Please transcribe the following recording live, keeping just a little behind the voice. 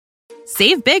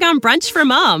Save big on brunch for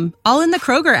mom, all in the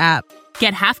Kroger app.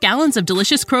 Get half gallons of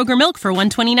delicious Kroger milk for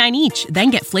 $1.29 each.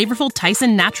 Then get flavorful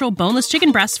Tyson natural boneless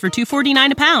chicken breasts for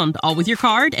 $2.49 a pound, all with your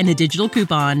card and a digital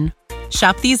coupon.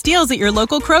 Shop these deals at your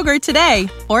local Kroger today,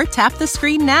 or tap the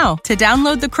screen now to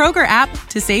download the Kroger app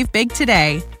to save big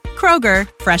today. Kroger,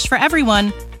 fresh for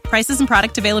everyone. Prices and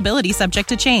product availability subject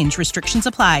to change. Restrictions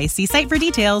apply. See site for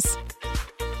details.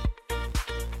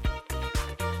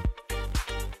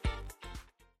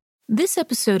 This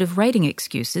episode of Writing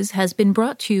Excuses has been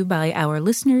brought to you by our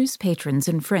listeners, patrons,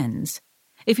 and friends.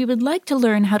 If you would like to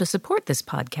learn how to support this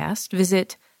podcast,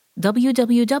 visit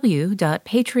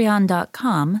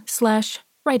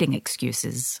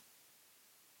www.patreon.com/writingexcuses.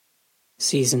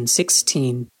 Season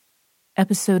 16.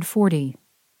 Episode 40.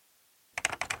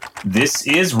 This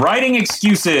is Writing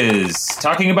Excuses,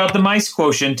 talking about the M.I.C.E.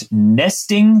 Quotient,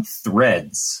 nesting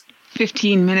threads.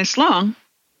 15 minutes long.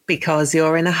 Because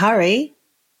you're in a hurry.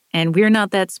 And we're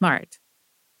not that smart.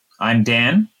 I'm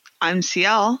Dan. I'm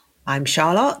CL. I'm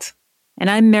Charlotte. And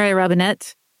I'm Mary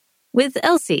Robinette, with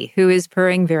Elsie, who is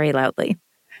purring very loudly.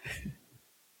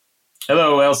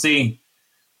 Hello, Elsie.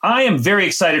 I am very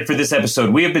excited for this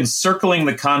episode. We have been circling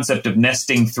the concept of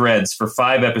nesting threads for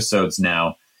 5 episodes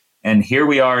now. And here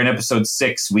we are in episode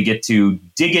 6. We get to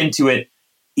dig into it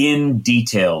in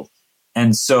detail.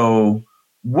 And so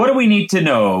what do we need to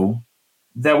know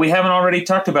that we haven't already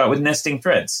talked about with nesting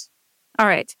threads? All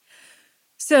right.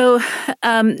 So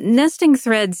nesting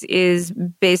threads is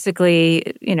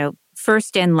basically,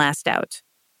 first in, last out.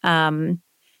 And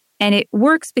it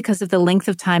works because of the length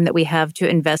of time that we have to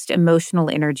invest emotional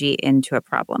energy into a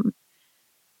problem.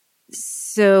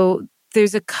 So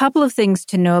there's a couple of things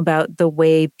to know about the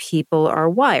way people are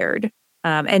wired.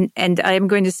 And I'm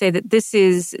going to say that this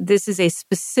is a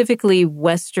specifically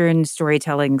Western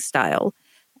storytelling style.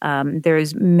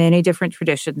 There's many different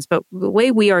traditions, but the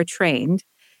way we are trained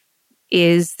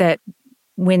is that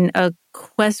when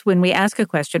we ask a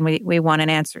question, we want an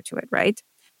answer to it, right?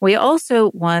 We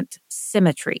also want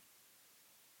symmetry.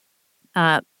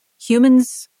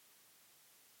 Humans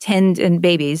and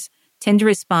babies tend to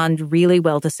respond really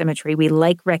well to symmetry. We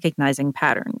like recognizing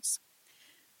patterns.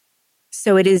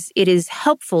 So it is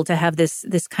helpful to have this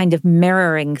kind of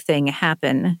mirroring thing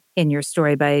happen in your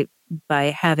story by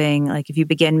having, like, if you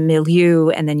begin milieu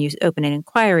and then you open an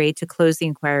inquiry, to close the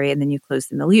inquiry and then you close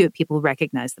the milieu, people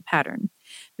recognize the pattern.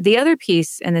 But the other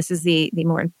piece, and this is the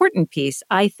more important piece,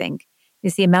 I think,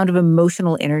 is the amount of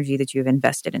emotional energy that you've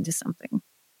invested into something.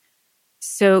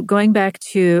 So going back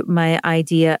to my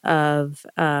idea of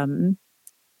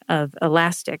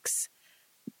elastics,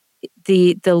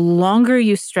 the longer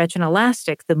you stretch an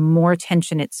elastic, the more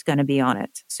tension it's going to be on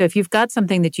it. So if you've got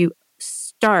something that you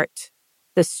start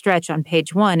the stretch on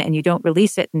page 1 and you don't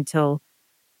release it until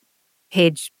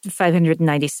page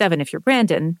 597 if you're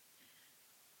Brandon,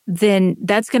 then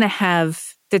there's going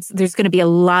to be a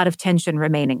lot of tension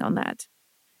remaining on that.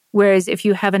 Whereas if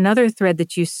you have another thread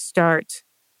that you start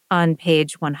on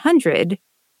page 100,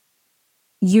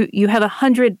 you have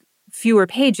 100 fewer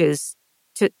pages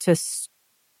to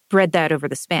spread that over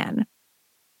the span.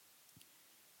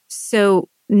 So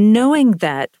knowing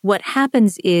that, what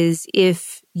happens is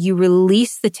if you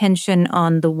release the tension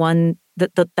on the one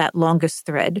that longest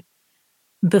thread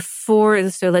before,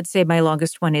 so let's say my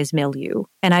longest one is milieu,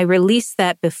 and I release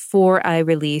that before I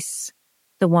release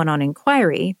the one on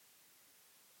inquiry,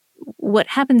 what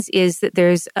happens is that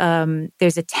there's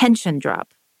a tension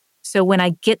drop. So when I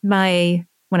get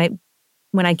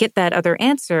when I get that other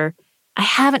answer, I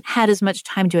haven't had as much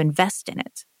time to invest in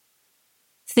it.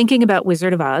 Thinking about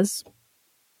Wizard of Oz,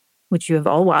 which you have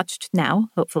all watched now,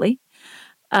 hopefully.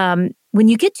 When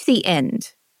you get to the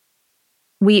end,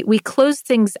 we close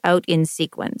things out in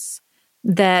sequence.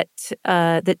 That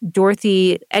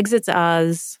Dorothy exits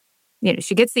Oz.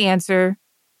 She gets the answer.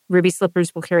 Ruby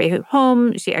Slippers will carry her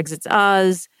home. She exits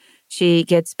Oz. She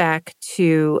gets back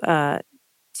to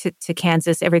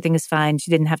Kansas. Everything is fine.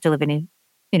 She didn't have to live in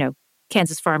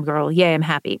Kansas farm girl. Yay, I'm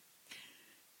happy.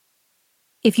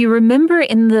 If you remember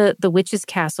in the witch's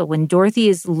castle, when Dorothy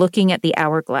is looking at the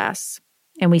hourglass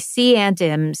and we see Aunt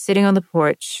Em sitting on the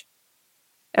porch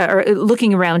or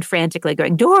looking around frantically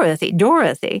going, Dorothy,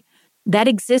 Dorothy, that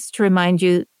exists to remind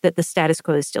you that the status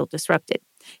quo is still disrupted.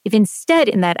 If instead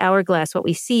in that hourglass what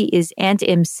we see is Aunt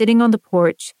Em sitting on the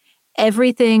porch,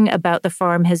 everything about the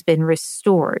farm has been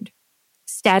restored.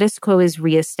 Status quo is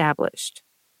reestablished.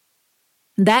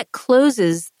 That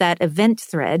closes that event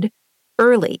thread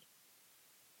early.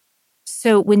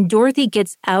 So when Dorothy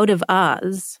gets out of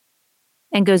Oz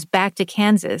and goes back to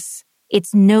Kansas,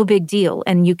 it's no big deal,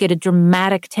 and you get a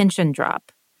dramatic tension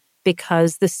drop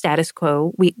because the status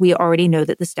quo, we already know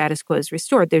that the status quo is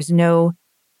restored. There's no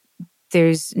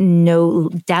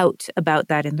doubt about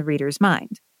that in the reader's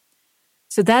mind.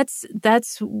 So that's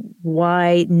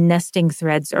why nesting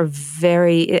threads are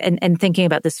very, and thinking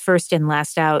about this first in,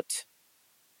 last out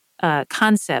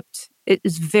concept, it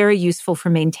is very useful for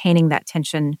maintaining that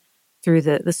tension through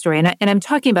the story. And I'm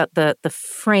talking about the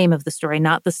frame of the story,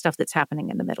 not the stuff that's happening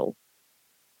in the middle.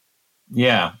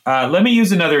 Yeah. Let me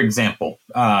use another example.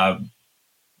 I'm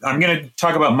going to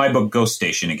talk about my book, Ghost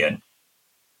Station, again.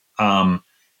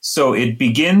 So it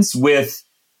begins with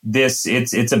this.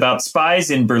 It's about spies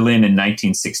in Berlin in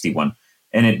 1961.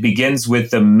 And it begins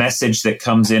with the message that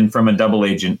comes in from a double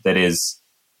agent that is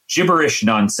gibberish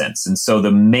nonsense. And so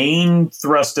the main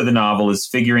thrust of the novel is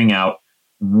figuring out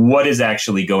what is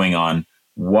actually going on.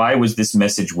 Why was this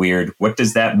message weird? What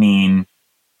does that mean?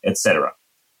 Etc.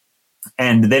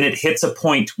 And then it hits a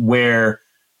point where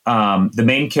the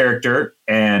main character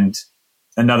and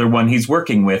another one he's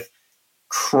working with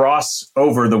cross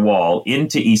over the wall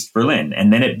into East Berlin.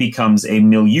 And then it becomes a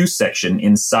milieu section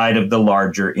inside of the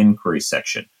larger inquiry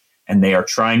section. And they are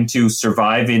trying to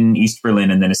survive in East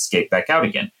Berlin and then escape back out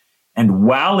again. And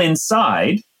while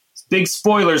inside, big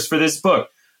spoilers for this book,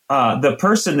 the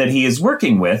person that he is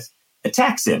working with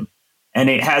attacks him. And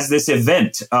it has this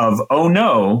event of, oh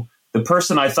no, the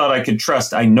person I thought I could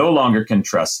trust, I no longer can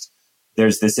trust.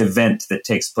 There's this event that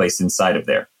takes place inside of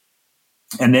there.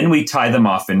 And then we tie them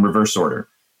off in reverse order.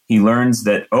 He learns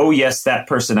that, oh yes, that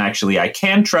person actually I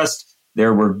can trust.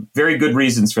 There were very good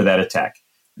reasons for that attack.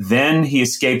 Then he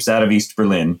escapes out of East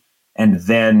Berlin, and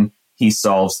then he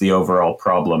solves the overall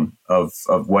problem of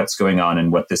what's going on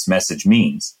and what this message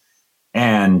means.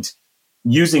 And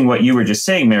using what you were just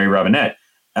saying, Mary Robinette,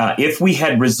 if we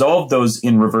had resolved those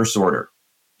in reverse order,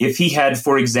 if he had,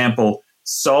 for example,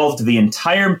 solved the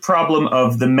entire problem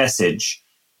of the message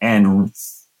and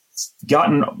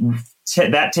gotten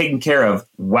that taken care of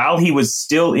while he was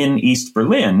still in East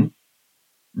Berlin,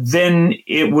 then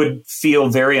it would feel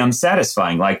very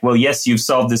unsatisfying. Like, well, yes, you've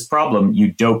solved this problem,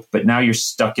 you dope, but now you're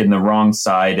stuck in the wrong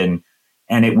side. And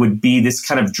it would be this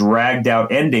kind of dragged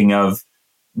out ending of,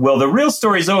 well, the real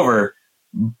story's over,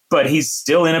 but he's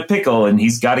still in a pickle and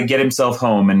he's got to get himself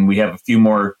home. And we have a few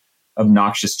more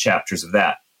obnoxious chapters of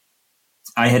that.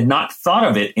 I had not thought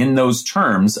of it in those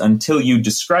terms until you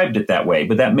described it that way,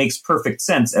 but that makes perfect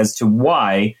sense as to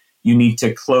why you need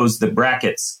to close the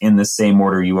brackets in the same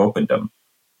order you opened them.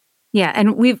 Yeah,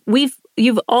 and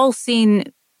you've all seen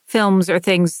films or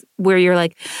things where you're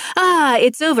like,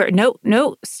 it's over.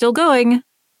 No, still going.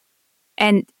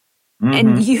 And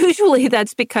usually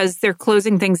that's because they're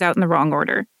closing things out in the wrong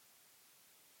order.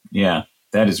 Yeah,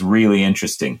 that is really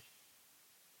interesting.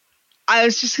 I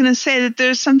was just going to say that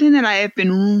there's something that I have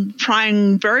been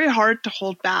trying very hard to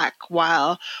hold back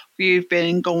while we've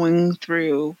been going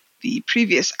through the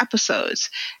previous episodes.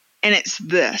 And it's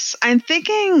this. I'm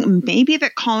thinking maybe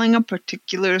that calling a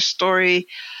particular story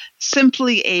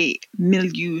simply a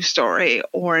milieu story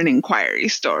or an inquiry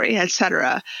story,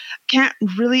 etc., can't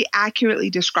really accurately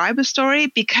describe a story,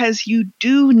 because you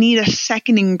do need a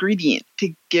second ingredient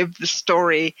to give the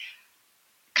story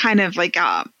kind of like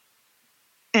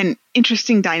an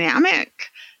interesting dynamic.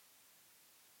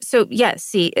 So yes,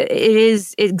 see, it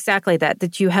is exactly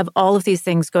that you have all of these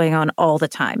things going on all the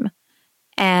time.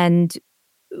 And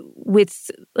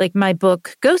with like my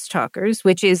book, Ghost Talkers,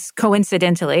 which is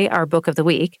coincidentally our book of the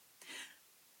week,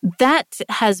 that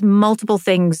has multiple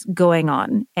things going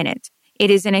on in it. It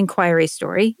is an inquiry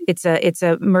story. It's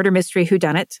a murder mystery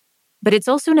whodunit, but it's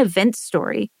also an event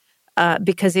story.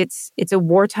 Because it's a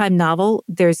wartime novel.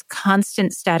 There's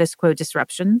constant status quo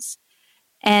disruptions.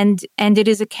 And it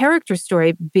is a character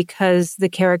story because the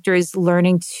character is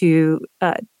learning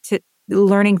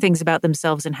learning things about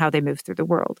themselves and how they move through the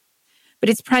world. But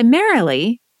it's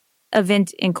primarily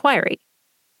event inquiry.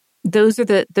 Those are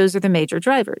the major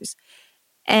drivers.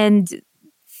 And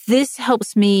this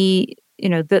helps me,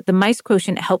 the M.I.C.E.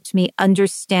 Quotient helped me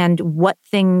understand what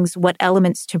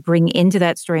elements to bring into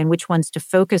that story and which ones to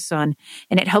focus on.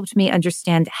 And it helped me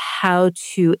understand how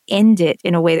to end it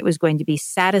in a way that was going to be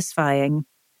satisfying,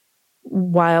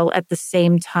 while at the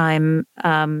same time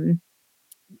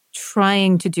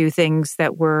trying to do things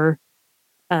that were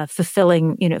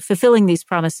fulfilling these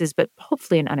promises, but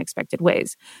hopefully in unexpected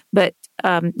ways. But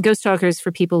Ghost Talkers,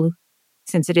 for people,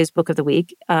 since it is Book of the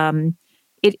Week,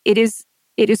 it is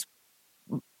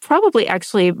probably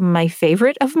actually my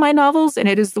favorite of my novels, and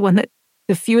it is the one that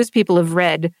the fewest people have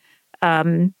read.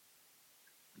 It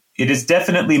is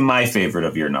definitely my favorite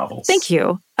of your novels. Thank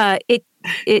you.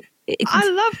 It I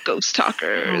love ghost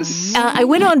talkers. I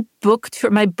went on book tour.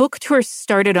 My book tour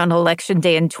started on Election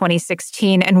Day in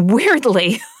 2016, and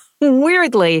weirdly, there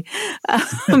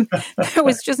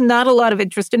was just not a lot of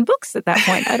interest in books at that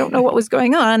point. I don't know what was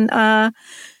going on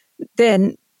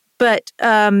then, but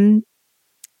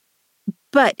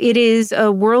it is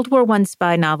a World War I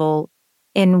spy novel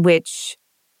in which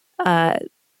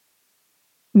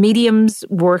mediums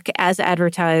work as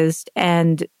advertised,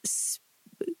 and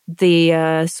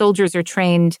the soldiers are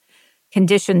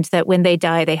conditioned that when they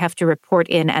die, they have to report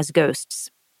in as ghosts.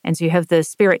 And so you have the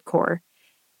spirit corps,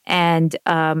 and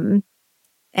then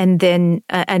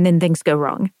things go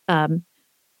wrong.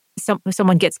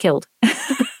 Someone gets killed,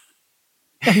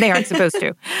 and they aren't supposed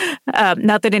to.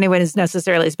 Not that anyone is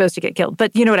necessarily supposed to get killed,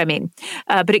 but you know what I mean.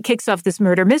 But it kicks off this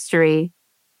murder mystery,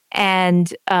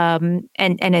 and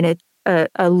in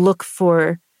a look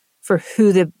for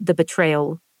who the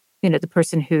betrayal, the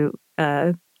person who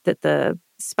that the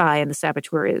spy and the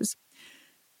saboteur is.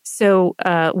 So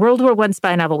World War I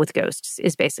spy novel with ghosts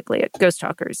is basically it. Ghost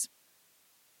talkers.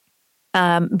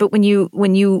 But when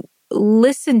you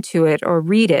listen to it or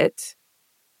read it,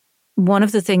 one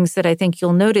of the things that I think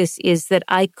you'll notice is that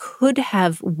I could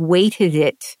have weighted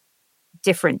it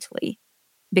differently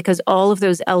because all of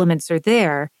those elements are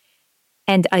there.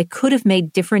 And I could have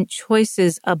made different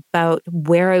choices about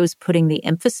where I was putting the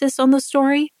emphasis on the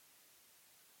story.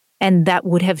 And that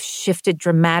would have shifted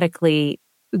dramatically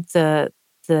the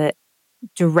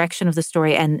direction of the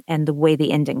story and the way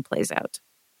the ending plays out.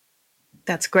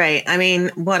 That's great. I mean,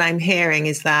 what I'm hearing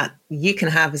is that you can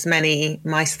have as many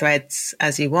M.I.C.E threads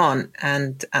as you want.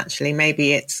 And actually,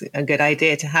 maybe it's a good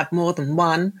idea to have more than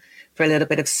one for a little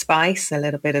bit of spice, a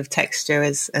little bit of texture,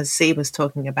 as C was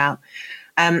talking about.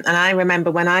 And I remember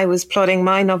when I was plotting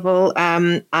my novel,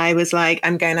 I was like,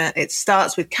 it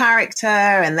starts with character,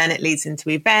 and then it leads into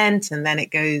event, and then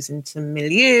it goes into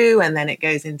milieu, and then it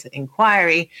goes into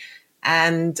inquiry.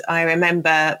 And I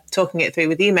remember talking it through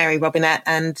with you, Mary Robinette,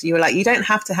 and you were like, you don't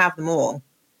have to have them all.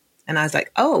 And I was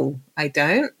like, oh, I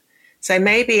don't. So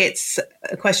maybe it's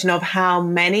a question of how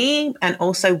many and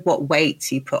also what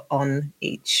weight you put on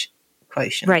each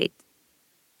quotient. Right.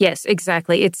 Yes,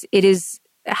 exactly. It is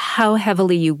how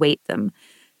heavily you weight them.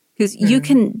 Because you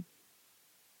can,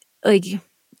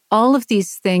 all of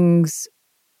these things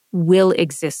will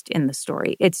exist in the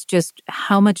story. It's just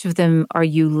how much of them are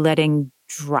you letting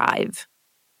drive?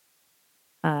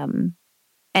 And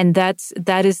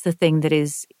that is the thing that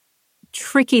is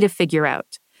tricky to figure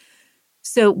out.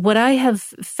 So what I have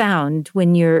found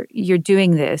when you're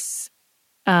doing this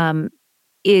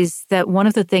is that one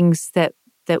of the things that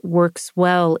works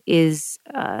well is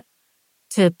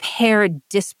to pair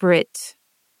disparate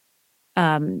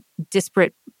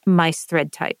M.I.C.E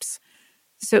thread types.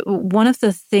 So one of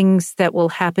the things that will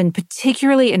happen,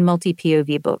 particularly in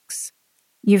multi-POV books,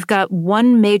 you've got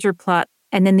one major plot,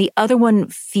 and then the other one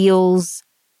feels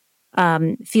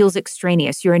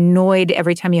extraneous. You're annoyed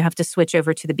every time you have to switch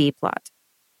over to the B plot.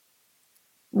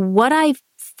 What I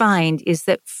find is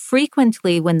that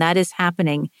frequently when that is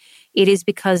happening, it is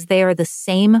because they are the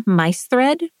same M.I.C.E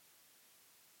thread,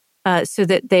 so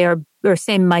that they are, or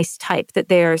same M.I.C.E type, that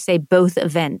they are, say, both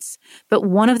events. But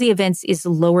one of the events is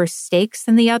lower stakes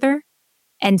than the other.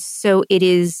 And so it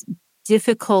is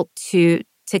difficult to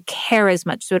care as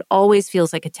much. So it always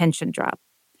feels like a tension drop.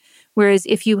 Whereas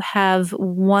if you have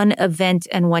one event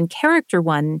and one character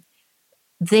one,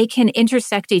 they can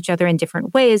intersect each other in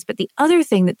different ways. But the other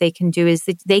thing that they can do is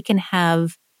that they can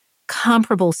have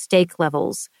comparable stake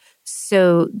levels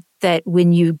so that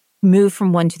when you move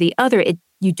from one to the other,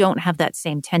 you don't have that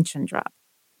same tension drop.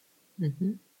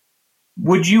 Mm-hmm.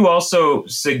 Would you also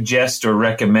suggest or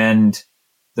recommend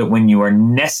that when you are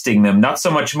nesting them, not so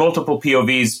much multiple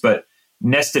POVs, but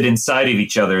nested inside of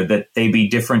each other, that they be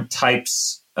different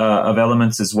types of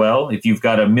elements as well? If you've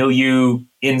got a milieu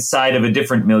inside of a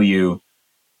different milieu,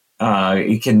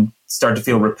 it can start to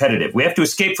feel repetitive. We have to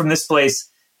escape from this place,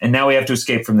 and now we have to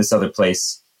escape from this other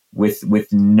place with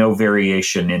no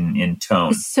variation in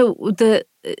tone. So the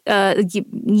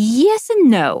yes and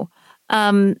no.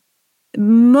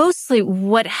 Mostly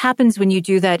what happens when you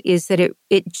do that is that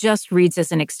it just reads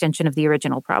as an extension of the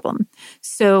original problem.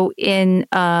 So in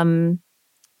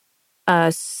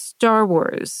Star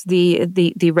Wars,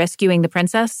 the rescuing the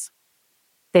princess,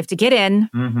 they have to get in,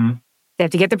 they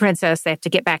have to get the princess, they have to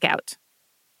get back out.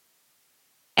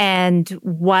 And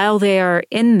while they are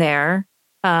in there,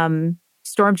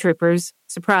 stormtroopers,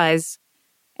 surprise,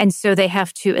 and so they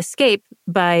have to escape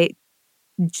by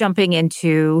jumping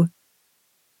into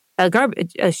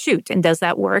a chute. And does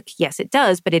that work? Yes, it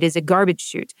does, but it is a garbage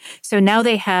chute. So now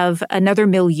they have another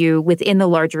milieu within the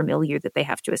larger milieu that they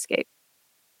have to escape.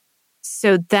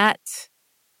 So that's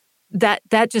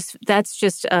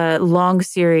just a long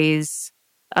series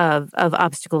of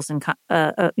obstacles and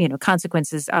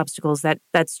consequences, obstacles.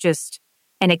 That's just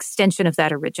an extension of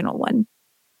that original one.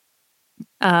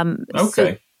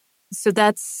 Okay. So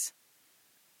that's,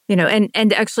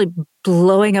 and actually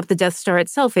blowing up the Death Star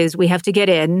itself is we have to get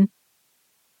in,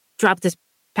 drop this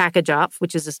package off,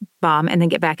 which is a bomb, and then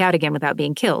get back out again without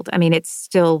being killed. I mean, it's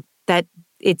still that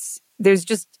there's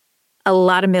just a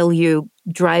lot of milieu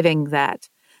driving that.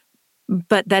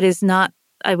 But that is not,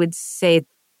 I would say,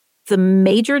 the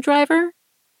major driver.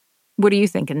 What are you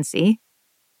thinking, C?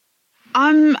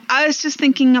 I was just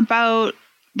thinking about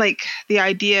like the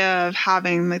idea of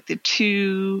having like the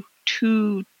two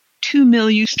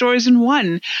milieu stories in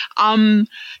one.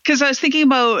 Because I was thinking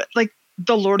about like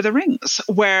the Lord of the Rings,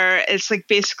 where it's like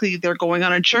basically they're going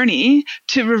on a journey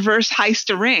to reverse heist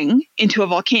a ring into a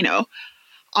volcano.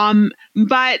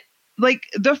 But like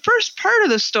the first part of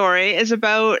the story is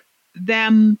about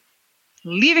them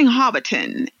leaving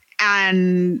Hobbiton,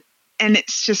 and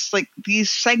it's just like these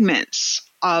segments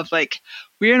of like,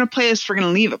 we're in a place, we're going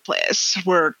to leave a place,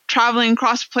 we're traveling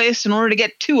across a place in order to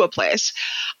get to a place.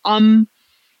 And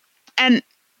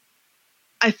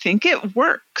I think it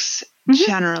works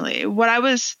generally. What I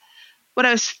was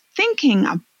thinking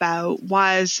about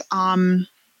was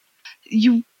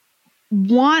you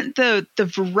want the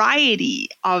variety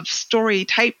of story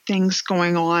type things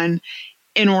going on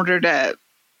in order to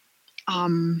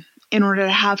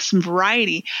have some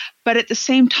variety. But at the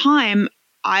same time,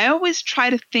 I always try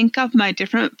to think of my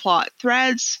different plot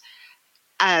threads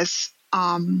as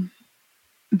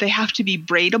they have to be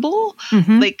braidable.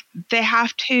 Like they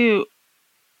have to,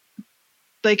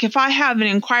 like if I have an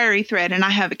inquiry thread and I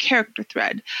have a character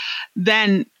thread,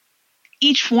 then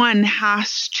each one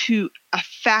has to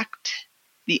affect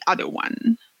the other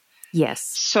one. Yes.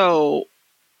 So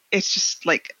it's just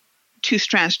like two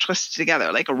strands twisted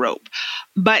together like a rope.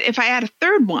 But if I add a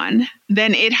third one,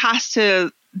 then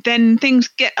then things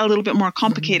get a little bit more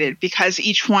complicated because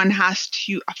each one has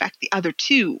to affect the other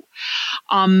two.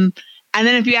 And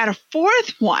then if you add a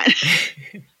fourth one,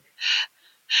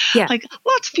 like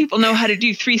lots of people know how to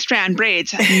do 3-strand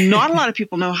braids. Not a lot of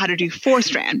people know how to do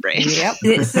 4-strand braids. Yep.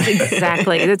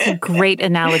 Exactly. That's a great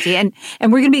analogy. And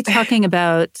we're going to be talking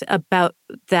about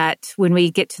that when we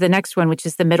get to the next one, which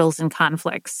is the middles and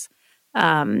conflicts.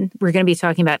 We're going to be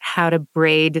talking about how to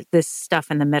braid this stuff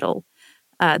in the middle.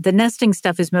 The nesting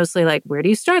stuff is mostly like, where do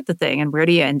you start the thing and where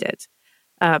do you end it?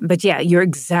 But yeah, you're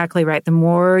exactly right. The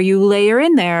more you layer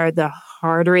in there, the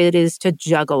harder it is to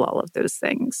juggle all of those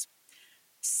things.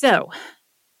 So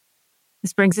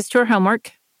this brings us to our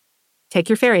homework. Take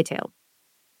your fairy tale.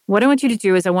 What I want you to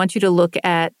do is I want you to look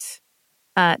at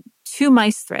 2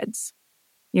 M.I.C.E threads.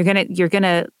 You're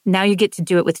gonna now you get to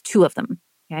do it with 2 of them.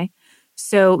 Okay.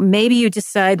 So maybe you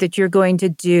decide that you're going to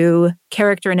do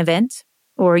character and event,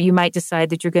 or you might decide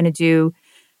that you're going to do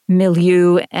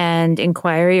milieu and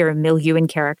inquiry, or milieu and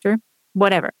character,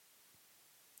 whatever.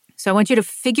 So I want you to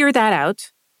figure that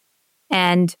out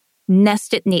and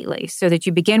nest it neatly so that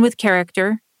you begin with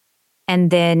character, and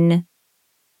then,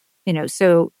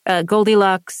 so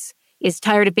Goldilocks is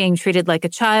tired of being treated like a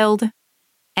child,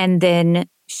 and then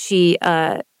she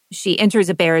enters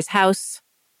a bear's house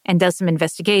and does some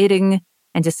investigating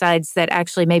and decides that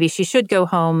actually maybe she should go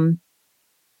home.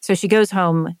 So she goes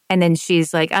home, and then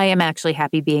she's like, I am actually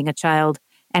happy being a child,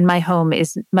 and my home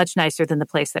is much nicer than the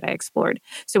place that I explored.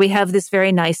 So we have this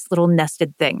very nice little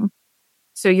nested thing.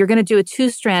 So you're going to do a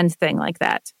 2-strand thing like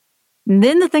that. And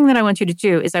then the thing that I want you to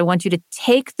do is I want you to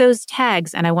take those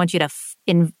tags and I want you to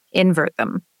invert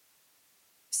them.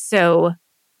 So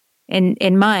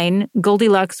in mine,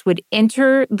 Goldilocks would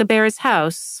enter the bear's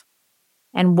house,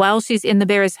 and while she's in the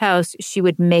bear's house, she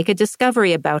would make a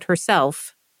discovery about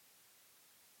herself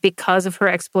because of her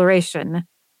exploration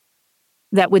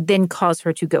that would then cause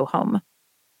her to go home,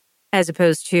 as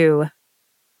opposed to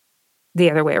the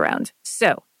other way around.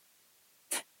 So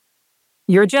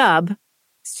your job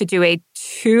is to do a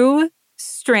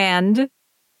 2-strand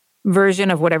version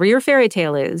of whatever your fairy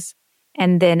tale is.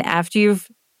 And then after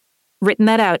you've written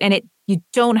that out, and you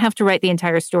don't have to write the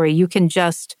entire story, you can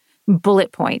just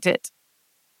bullet point it.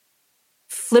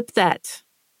 Flip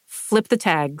the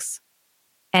tags,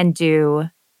 and do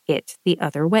it the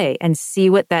other way, and see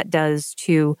what that does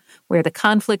to where the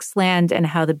conflicts land and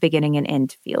how the beginning and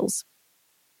end feels.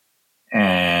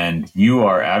 And you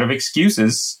are out of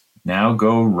excuses. Now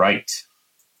go write.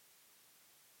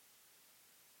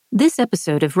 This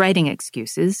episode of Writing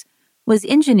Excuses was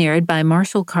engineered by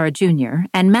Marshall Carr Jr.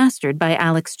 and mastered by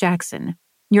Alex Jackson.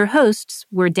 Your hosts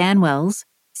were Dan Wells,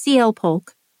 C.L.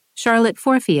 Polk, Charlotte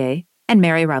Forfier, and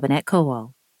Mary Robinette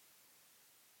Kowal.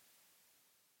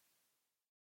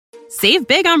 Save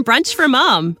big on brunch for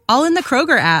mom, all in the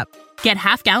Kroger app. Get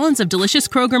half gallons of delicious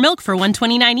Kroger milk for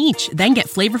 $1.29 each. Then get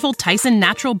flavorful Tyson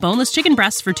natural boneless chicken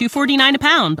breasts for $2.49 a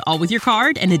pound, all with your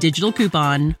card and a digital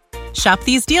coupon. Shop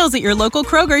these deals at your local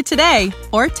Kroger today,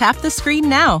 or tap the screen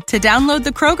now to download the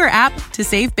Kroger app to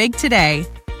save big today.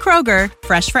 Kroger,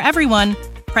 fresh for everyone.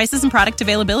 Prices and product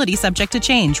availability subject to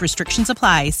change. Restrictions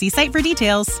apply. See site for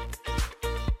details.